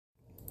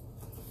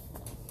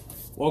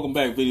Welcome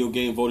back, Video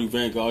Game Voting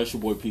Vanguard. It's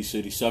your boy P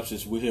City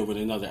Substance. We're here with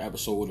another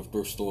episode of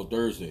Thrift Store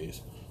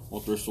Thursdays. On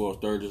Thrift Store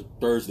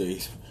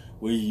Thursdays,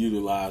 we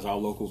utilize our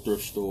local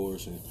thrift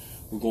stores and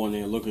we're going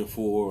there looking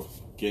for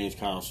games,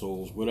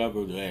 consoles,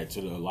 whatever to add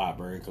to the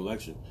library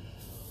collection.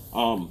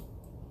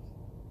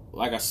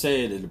 Like I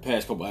said in the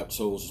past couple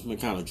episodes, it's been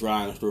kind of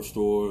dry in the thrift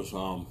stores.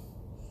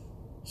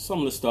 Some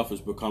of the stuff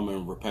is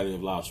becoming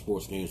repetitive, live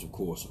sports games, of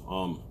course.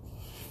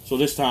 So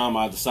this time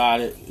I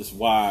decided, it's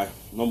why,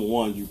 number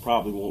one, you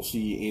probably won't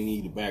see any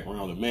of the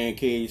background of Man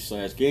Cave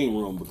 / Game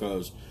Room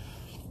because,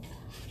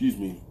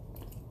 I'm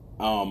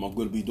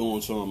going to be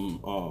doing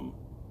some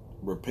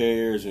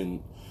repairs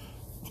and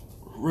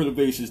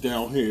renovations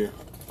down here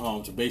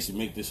to basically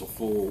make this a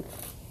full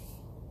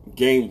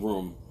game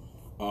room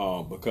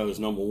because,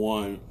 number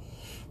one,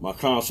 my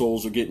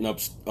consoles are getting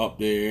up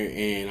there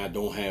and I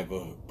don't have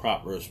a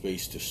proper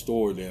space to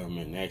store them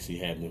and actually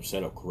have them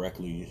set up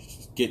correctly.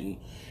 It's getting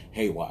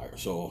haywire.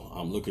 So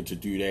I'm looking to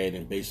do that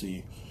and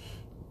basically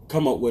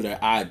come up with an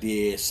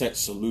idea, set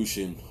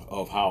solution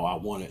of how I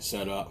want it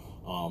set up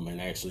and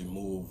actually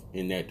move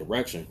in that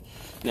direction.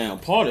 Now,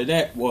 part of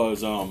that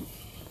was a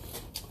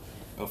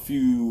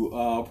few,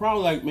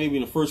 probably like maybe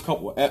in the first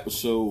couple of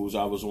episodes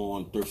I was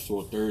on Thrift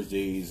Store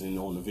Thursdays and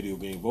on the Video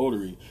Game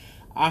Votary,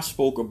 I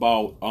spoke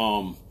about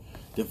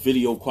the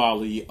video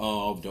quality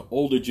of the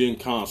older gen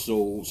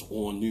consoles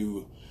on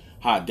new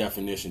high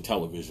definition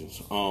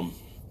televisions.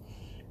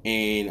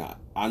 And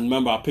I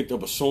remember I picked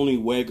up a Sony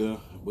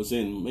Wega, was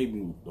in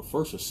maybe the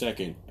first or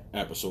second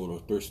episode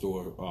of Thrift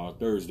Store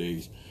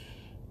Thursdays,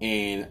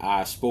 and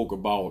I spoke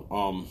about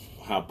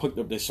how I picked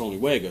up that Sony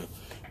Wega.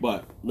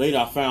 But later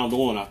I found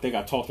I think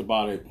I talked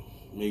about it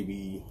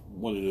maybe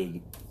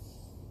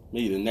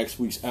the next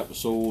week's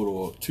episode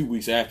or 2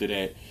 weeks after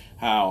that,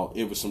 how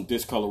it was some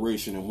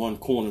discoloration in one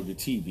corner of the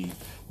TV,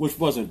 which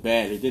wasn't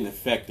bad. It didn't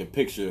affect the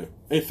picture.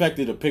 It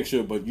affected the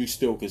picture, but you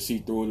still could see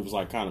through it. It was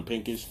like kind of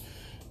pinkish.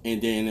 And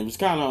then it was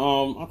kind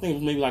of, I think it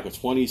was maybe like a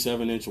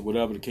 27-inch or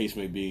whatever the case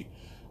may be.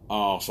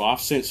 So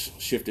I've since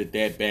shifted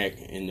that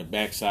back in the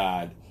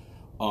backside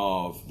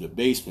of the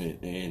basement,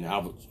 and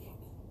I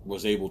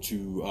was able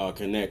to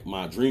connect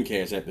my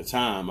Dreamcast at the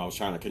time. I was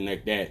trying to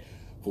connect that.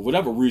 For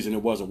whatever reason,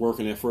 it wasn't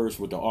working at first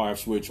with the RF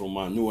switch on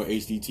my newer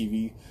HD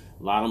TV.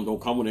 A lot of them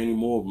don't come with it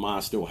anymore, but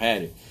mine still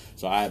had it.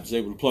 So I was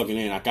able to plug it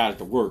in. I got it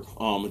to work.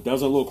 It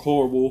doesn't look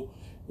horrible.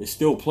 It's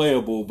still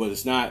playable, but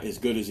it's not as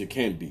good as it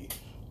can be.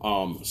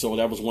 So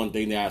that was one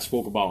thing that I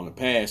spoke about in the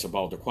past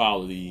about the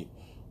quality,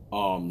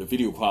 the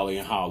video quality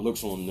and how it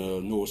looks on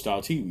the newer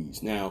style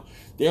TVs. Now,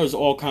 there's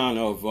all kind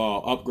of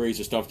upgrades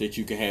and stuff that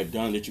you can have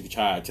done that you can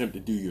try to attempt to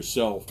do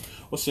yourself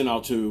or send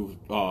out to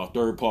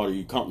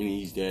third-party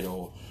companies that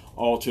will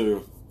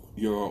alter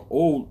your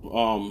old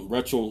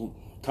retro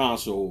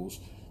consoles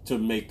to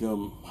make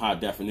them high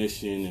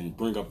definition and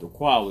bring up the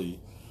quality.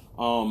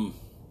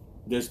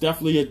 There's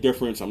definitely a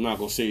difference. I'm not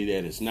going to say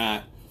that it's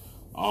not.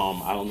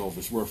 I don't know if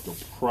it's worth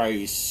the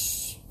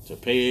price to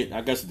pay it.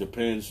 I guess it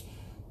depends.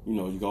 You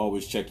know, you can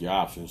always check your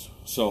options.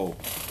 So,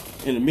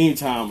 in the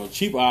meantime, a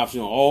cheaper option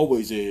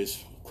always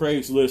is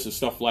Craigslist and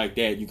stuff like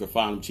that. You can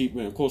find them cheaper,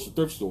 and of course, the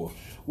thrift store,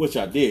 which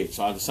I did.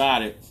 So I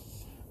decided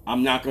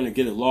I'm not going to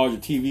get a larger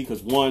TV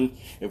because, one,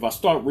 if I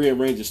start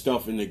rearranging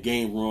stuff in the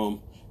game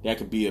room, that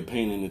could be a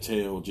pain in the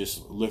tail,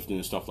 just lifting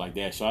and stuff like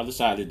that. So I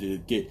decided to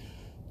get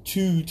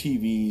two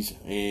TVs,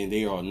 and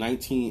they are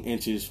 19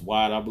 inches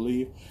wide, I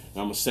believe. And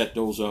I'm going to set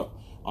those up.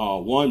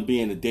 One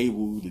being the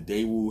Daewoo. The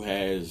Daewoo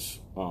has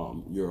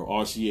your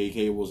RCA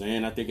cables,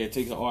 and I think it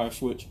takes an RF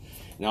switch.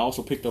 And I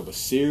also picked up a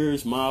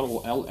Sears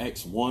model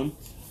LX1,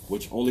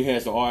 which only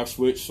has the RF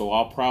switch, so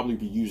I'll probably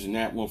be using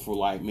that one for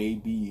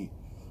maybe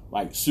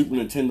Super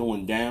Nintendo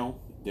and down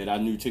that I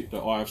knew took the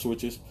RF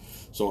switches.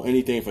 So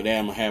anything for that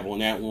I'm going to have on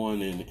that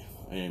one,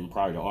 and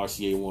probably the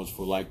RCA ones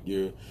for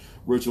your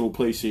original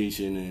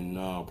PlayStation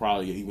and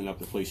probably even up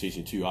to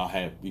PlayStation 2.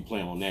 I'll be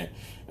playing on that.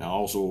 And I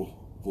also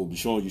will be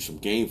showing you some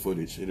game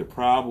footage. It'll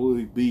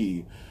probably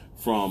be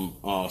from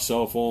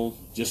cell phone,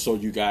 just so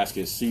you guys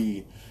can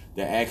see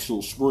the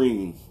actual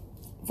screen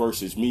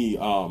versus me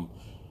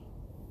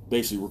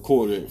basically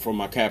recorded from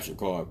my capture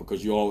card,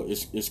 because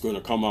it's going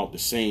to come out the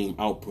same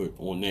output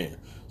on there.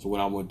 So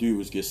what I'm going to do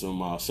is get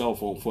some cell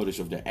phone footage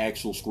of the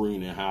actual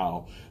screen and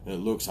how it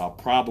looks. I'll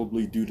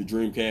probably do the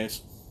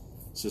Dreamcast,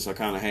 since I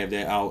kind of have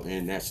that out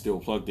and that's still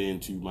plugged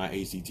into my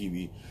HD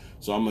TV.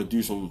 So I'm going to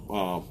do some,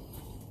 while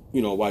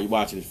you're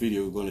watching this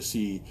video, you're going to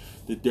see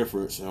the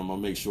difference. And I'm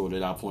going to make sure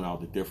that I point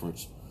out the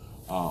difference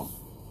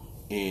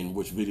in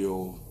which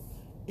video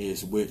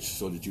is which,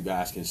 so that you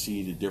guys can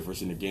see the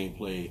difference in the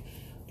gameplay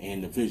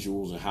and the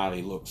visuals and how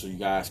they look, so you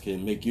guys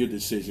can make your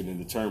decision and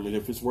determine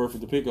if it's worth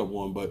it to pick up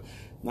one. But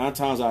 9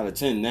 times out of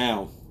 10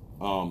 now,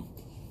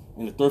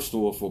 in the thrift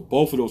store, for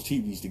both of those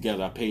TVs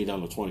together, I paid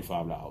under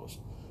 $25.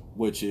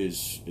 Which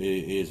is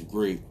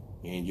great,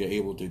 and you're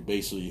able to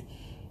basically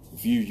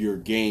view your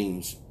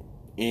games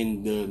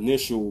in the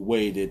initial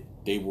way that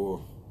they were,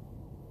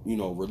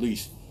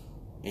 released,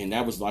 and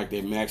that was like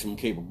their maximum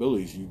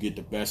capabilities. You get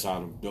the best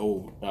out of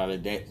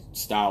that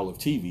style of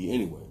TV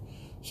anyway.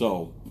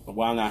 So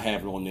why not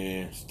have it on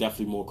there? It's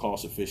definitely more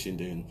cost efficient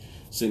than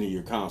sending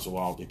your console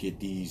out to get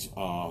these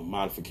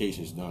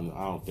modifications done.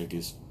 I don't think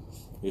it's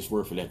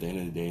worth it at the end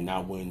of the day.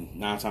 Not when 9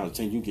 times out of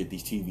 10 you get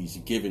these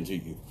TVs given to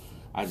you.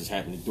 I just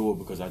happen to do it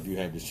because I do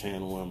have this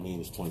channel. I mean,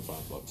 it's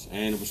 $25,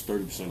 and it was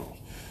 30% off.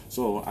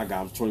 So I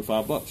got them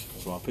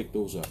 $25. So I picked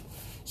those up.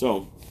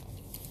 So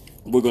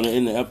we're gonna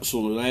end the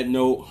episode on that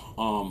note.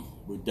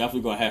 We're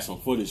definitely gonna have some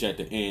footage at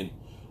the end.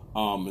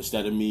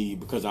 Instead of me,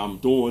 because I'm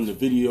doing the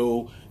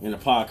video and the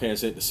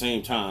podcast at the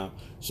same time.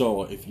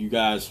 So if you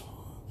guys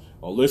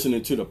are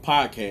listening to the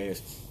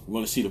podcast, you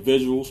want to see the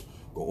visuals,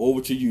 go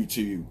over to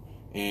YouTube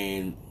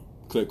and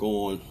click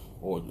on,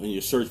 or in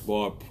your search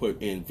bar, put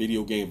in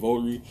Video Game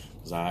Votary,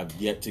 because I have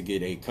yet to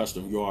get a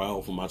custom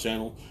URL for my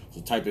channel.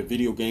 So type in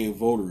Video Game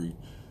Votary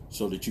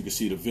so that you can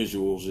see the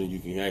visuals and you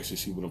can actually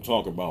see what I'm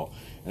talking about.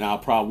 And I'll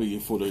probably,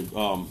 for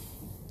the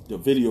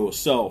video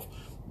itself,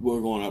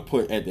 we're going to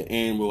put at the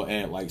end, we'll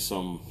add like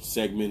some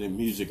segmented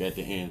music at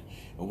the end,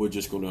 and we're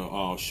just going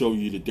to show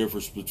you the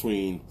difference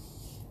between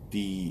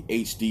the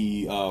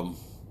HD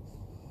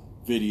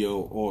video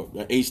or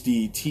the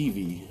HD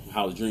TV,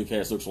 how the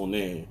Dreamcast looks on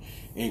there,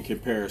 in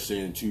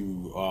comparison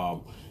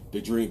to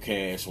the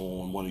Dreamcast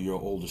on one of your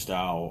older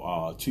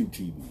style tube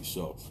TVs.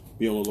 So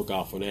be on the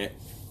lookout for that.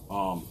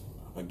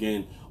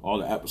 Again, all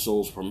the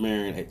episodes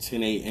premiering at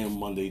 10 a.m.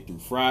 Monday through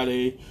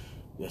Friday.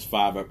 That's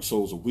 5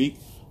 episodes a week.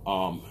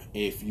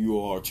 If you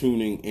are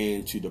tuning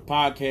into the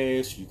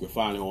podcast, you can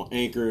find it on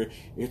Anchor.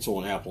 It's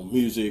on Apple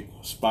Music,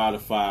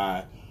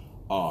 Spotify,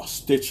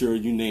 Stitcher,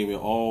 you name it,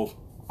 all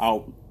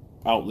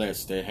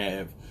outlets that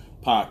have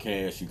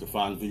podcasts. You can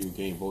find Video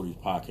Game Votary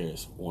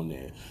podcast on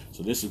there.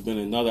 So this has been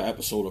another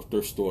episode of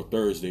Thrift Store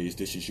Thursdays.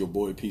 This is your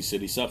boy P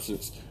City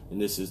Substance,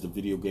 and this is the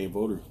Video Game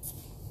Votary.